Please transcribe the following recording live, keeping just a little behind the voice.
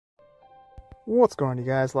What's going on, you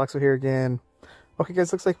guys? Loxo here again. Okay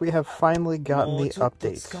guys, looks like we have finally gotten the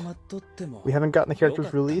update. We haven't gotten the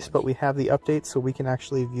characters released, but we have the update so we can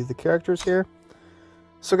actually view the characters here.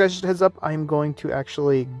 So guys, just a heads up, I'm going to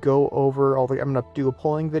actually go over I'm going to do a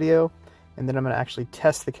polling video, and then I'm going to actually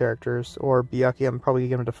test the characters, or Byakuya, I'm probably going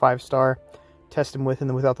to give him to 5-star, test him with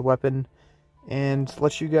and without the weapon, and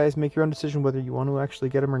let you guys make your own decision whether you want to actually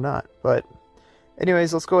get him or not. But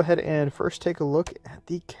anyways, let's go ahead and first take a look at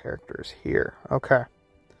the characters here. Okay.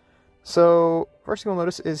 So, first thing you'll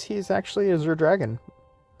notice is he's actually a Azure Dragon.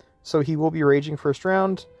 So he will be raging first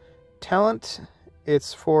round. Talent,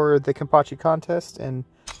 it's for the Kenpachi contest, and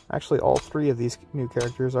actually all 3 of these new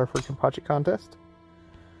characters are for Kenpachi contest.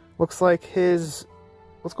 Looks like his...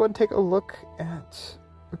 Let's go ahead and take a look at...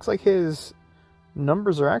 Looks like his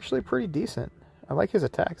numbers are actually pretty decent. I like his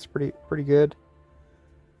attacks, pretty good.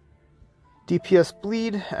 DPS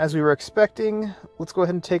bleed, as we were expecting. Let's go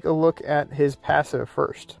ahead and take a look at his passive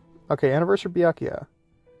first. Okay, Anniversary Byakuya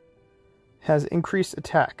has increased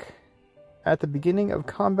attack. At the beginning of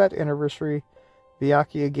combat Anniversary,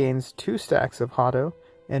 Byakuya gains 2 stacks of Hado,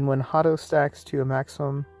 and when Hado stacks to a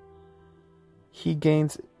maximum, he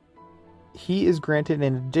is granted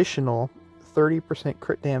an additional 30%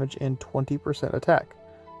 crit damage and 20% attack.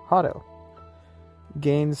 Hado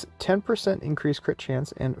gains 10% increased crit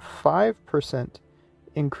chance and 5%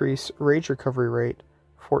 increased rage recovery rate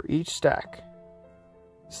for each stack.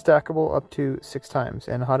 Stackable up to 6 times,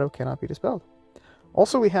 and Hado cannot be dispelled.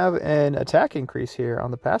 Also, we have an attack increase here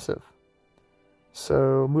on the passive.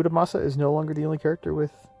 So, Muramasa is no longer the only character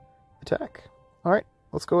with attack. Alright,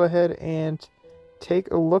 let's go ahead and take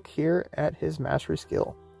a look here at his mastery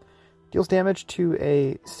skill. Deals damage to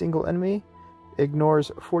a single enemy,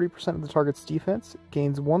 ignores 40% of the target's defense,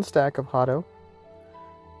 gains 1 stack of Hado.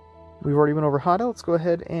 We've already went over Hado. Let's go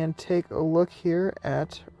ahead and take a look here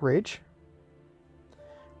at Rage.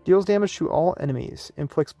 Deals damage to all enemies,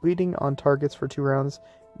 inflicts bleeding on targets for 2 rounds,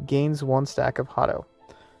 gains 1 stack of Hado.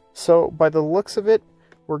 So, by the looks of it,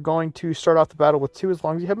 we're going to start off the battle with 2 as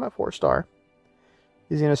long as you have him at 4-star.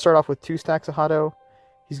 He's going to start off with 2 stacks of Hado.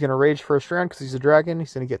 He's going to rage first round because he's a dragon.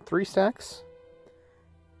 He's going to get 3 stacks.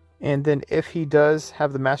 And then if he does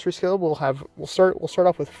have the mastery skill, we'll start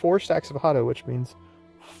off with 4 stacks of Hado, which means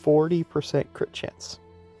 40% crit chance.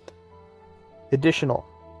 Additional.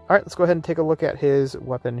 Alright, let's go ahead and take a look at his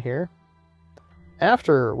weapon here.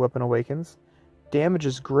 After Weapon Awakens, damage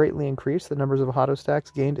is greatly increased. The numbers of Hado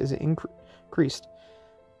stacks gained is increased.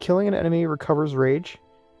 Killing an enemy recovers rage,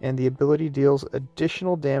 and the ability deals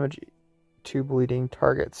additional damage to bleeding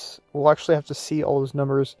targets. We'll actually have to see all those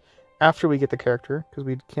numbers after we get the character, because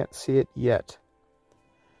we can't see it yet.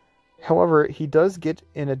 However, he does get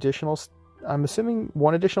an additional, I'm assuming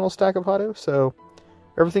 1 additional stack of Hado, so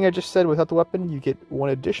everything I just said without the weapon, you get 1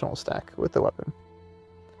 additional stack with the weapon.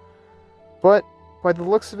 But, by the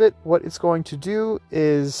looks of it, what it's going to do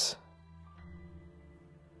is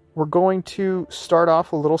we're going to start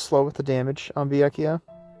off a little slow with the damage on Byakuya.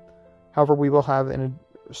 However, we will have,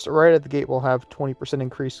 right at the gate, we'll have 20%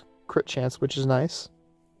 increased crit chance, which is nice.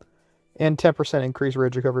 And 10% increased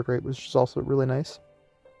rage recovery rate, which is also really nice.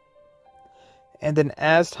 And then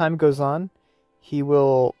as time goes on, he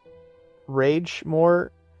will rage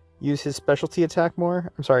more, use his specialty attack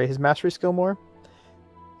more, his mastery skill more.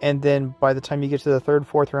 And then by the time you get to the 3rd,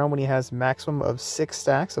 4th round, when he has maximum of 6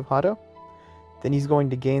 stacks of Hado, then he's going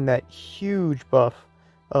to gain that huge buff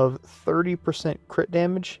of 30% crit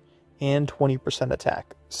damage and 20%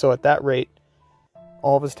 attack. So at that rate,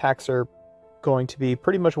 all of his attacks are going to be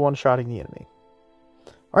pretty much one-shotting the enemy.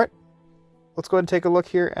 Alright, let's go ahead and take a look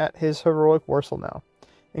here at his Heroic Morsel now.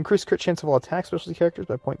 Increased crit chance of all attack specialty characters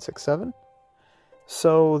by 0.67.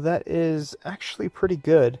 So that is actually pretty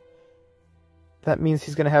good. That means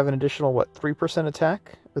he's going to have an additional, 3%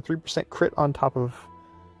 attack? Or 3% crit on top of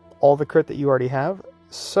all the crit that you already have.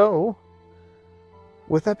 So,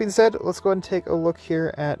 with that being said, let's go ahead and take a look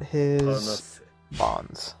here at his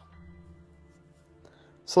bonds.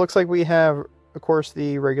 So it looks like we have, of course,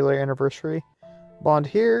 the regular Anniversary bond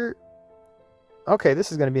here. Okay, this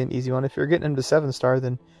is going to be an easy one. If you're getting him to 7-star,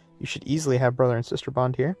 then you should easily have brother and sister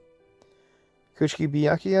bond here. Kuchiki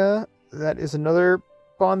Byakuya, that is another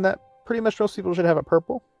bond that pretty much most people should have at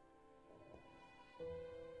purple.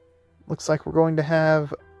 Looks like we're going to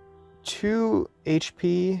have 2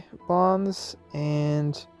 HP bonds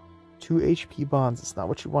and 2 HP bonds. It's not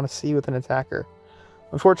what you want to see with an attacker.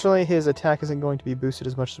 Unfortunately, his attack isn't going to be boosted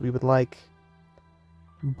as much as we would like.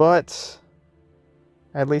 But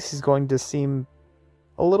at least he's going to seem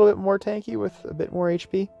a little bit more tanky with a bit more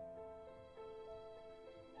HP.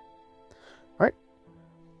 Alright.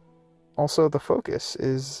 Also, the focus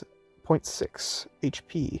is 0.6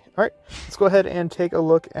 HP. Alright, let's go ahead and take a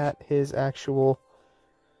look at his actual...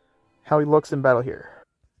 how he looks in battle here.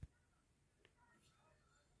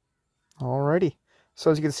 Alrighty.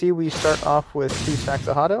 So as you can see, we start off with 2 stacks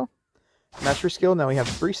of Hado. Mastery skill, now we have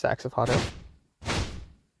 3 stacks of Hado.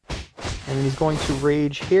 And then he's going to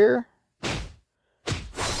rage here.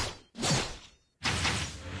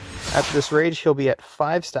 After this rage, he'll be at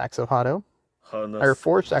 5 stacks of Hado. Or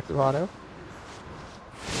 4 stacks of Hado.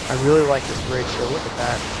 I really like this rage skill, look at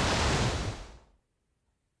that.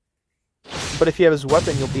 But if you have his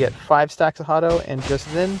weapon, you'll be at 5 stacks of Hado, and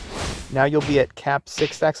just then, now you'll be at cap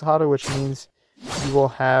 6 stacks of Hado, which means you will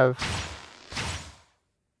have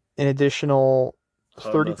an additional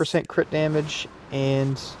 30% crit damage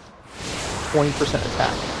and 20%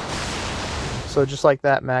 attack. So just like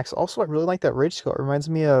that, max. Also, I really like that rage skill. It reminds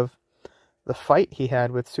me of the fight he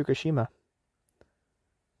had with Tsukishima.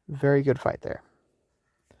 Very good fight there.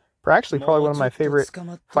 Actually, probably one of my favorite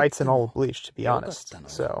fights in all of Bleach, to be honest.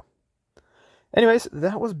 So, anyways,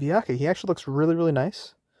 that was Byakuya. He actually looks really, really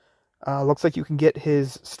nice. Looks like you can get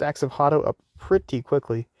his stacks of Hado up pretty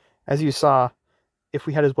quickly. As you saw, if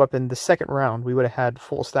we had his weapon the second round, we would have had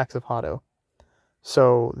full stacks of Hado.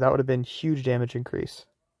 So that would have been huge damage increase.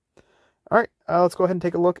 Alright, let's go ahead and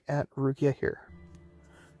take a look at Rukia here.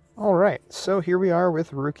 Alright, so here we are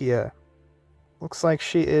with Rukia. Looks like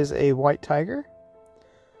she is a white tiger.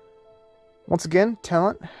 Once again,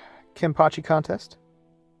 talent, Kenpachi contest.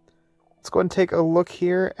 Let's go ahead and take a look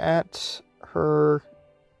here at her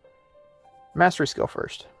mastery skill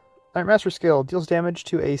first. Alright, mastery skill deals damage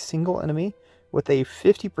to a single enemy with a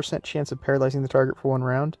 50% chance of paralyzing the target for 1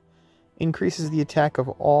 round. Increases the attack of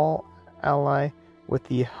all ally with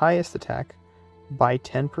the highest attack by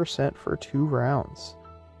 10% for 2 rounds.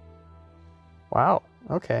 Wow,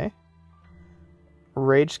 okay.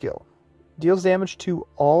 Rage skill. Deals damage to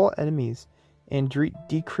all enemies and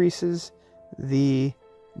decreases the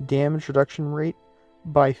damage reduction rate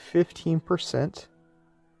by 15%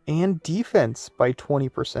 and defense by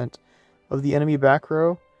 20% of the enemy back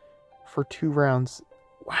row for 2 rounds.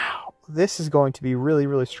 Wow, this is going to be really,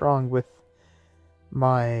 really strong with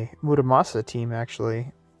my Muramasa team,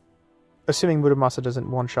 actually. Assuming Muramasa doesn't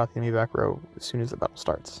one-shot the enemy back row as soon as the battle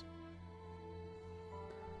starts.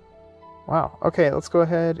 Wow, okay, let's go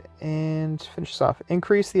ahead and finish this off.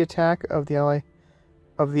 Increase the attack of the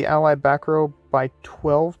ally back row by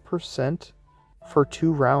 12% for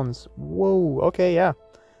 2 rounds. Whoa, okay, yeah.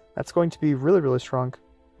 That's going to be really, really strong.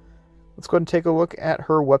 Let's go ahead and take a look at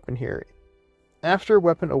her weapon here. After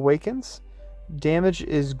weapon awakens, damage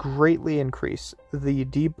is greatly increased. The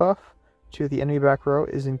debuff to the enemy back row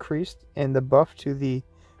is increased, and the buff to the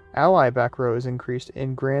ally back row is increased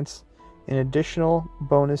and grants an additional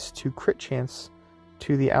bonus to crit chance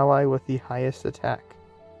to the ally with the highest attack.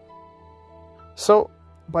 So,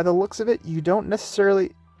 by the looks of it, you don't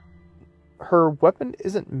necessarily... Her weapon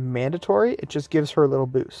isn't mandatory, it just gives her a little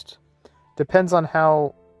boost. Depends on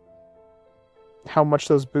how much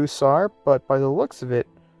those boosts are, but by the looks of it,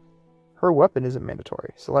 her weapon isn't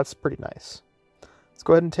mandatory, so that's pretty nice. Let's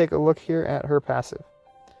go ahead and take a look here at her passive.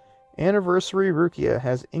 Anniversary Rukia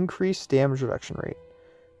has increased damage reduction rate.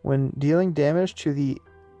 When dealing damage to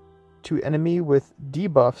enemy with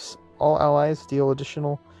debuffs, all allies deal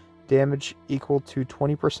additional damage equal to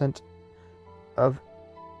 20% of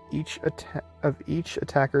each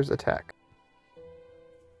attacker's attack.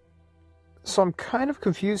 So I'm kind of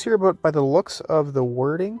confused here, but by the looks of the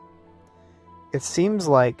wording, it seems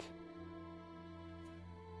like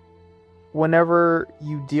whenever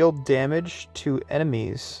you deal damage to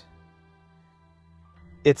enemies,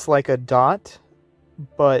 it's like a dot,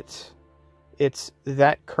 but it's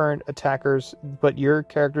that current attacker's, but your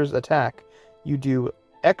character's attack, you do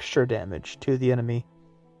extra damage to the enemy.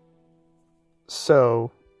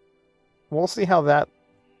 So, we'll see how that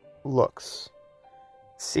looks.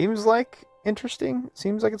 Seems like interesting.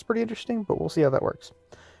 Seems like it's pretty interesting, but we'll see how that works.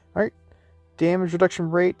 Alright. Damage reduction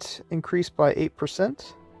rate increased by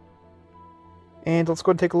 8%. And let's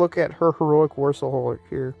go and take a look at her Heroic War Soul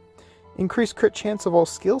here. Increased crit chance of all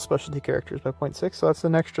skill specialty characters by 0.6, so that's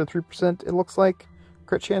an extra 3%, it looks like.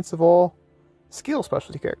 Crit chance of all skill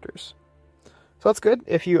specialty characters. So that's good.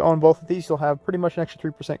 If you own both of these, you'll have pretty much an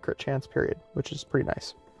extra 3% crit chance, period, which is pretty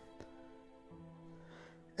nice.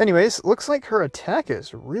 Anyways, looks like her attack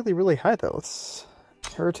is really, really high, though.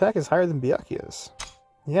 Her attack is higher than Byakuya's.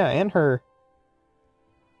 Yeah, and her...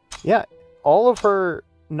 Yeah, all of her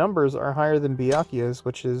numbers are higher than Byakuya's,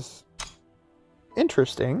 which is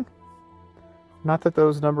interesting. Not that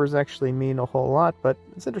those numbers actually mean a whole lot, but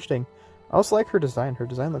it's interesting. I also like her design. Her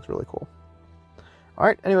design looks really cool.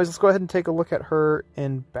 Alright, anyways, let's go ahead and take a look at her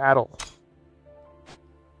in battle.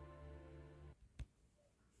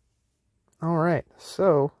 Alright,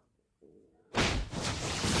 so... looks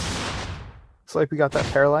like we got that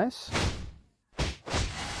paralyze.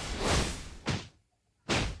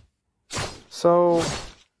 So,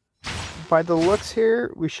 by the looks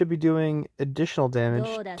here, we should be doing additional damage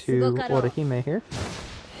to Orihime here.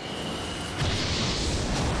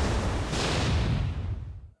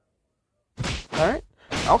 Alright.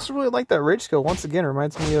 I also really like that rage skill. Once again,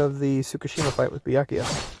 reminds me of the Tsukishima fight with Byakuya.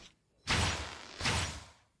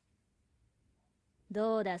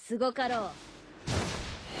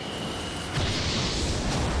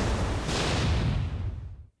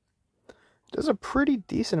 Does a pretty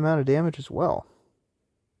decent amount of damage as well.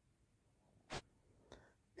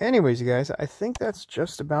 Anyways, you guys, I think that's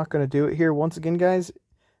just about going to do it here. Once again, guys,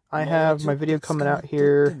 I have my video coming out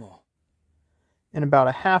here in about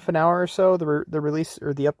a half an hour or so. The release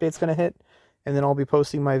or the update's going to hit, and then I'll be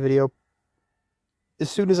posting my video as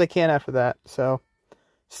soon as I can after that. So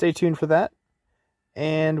stay tuned for that.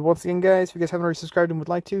 And once again, guys, if you guys haven't already subscribed and would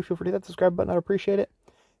like to, feel free to hit that subscribe button. I'd appreciate it.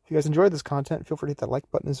 If you guys enjoyed this content, feel free to hit that like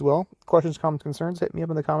button as well. Questions, comments, concerns, hit me up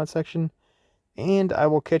in the comment section. And I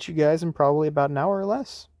will catch you guys in probably about an hour or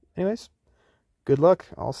less. Anyways, good luck.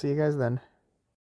 I'll see you guys then.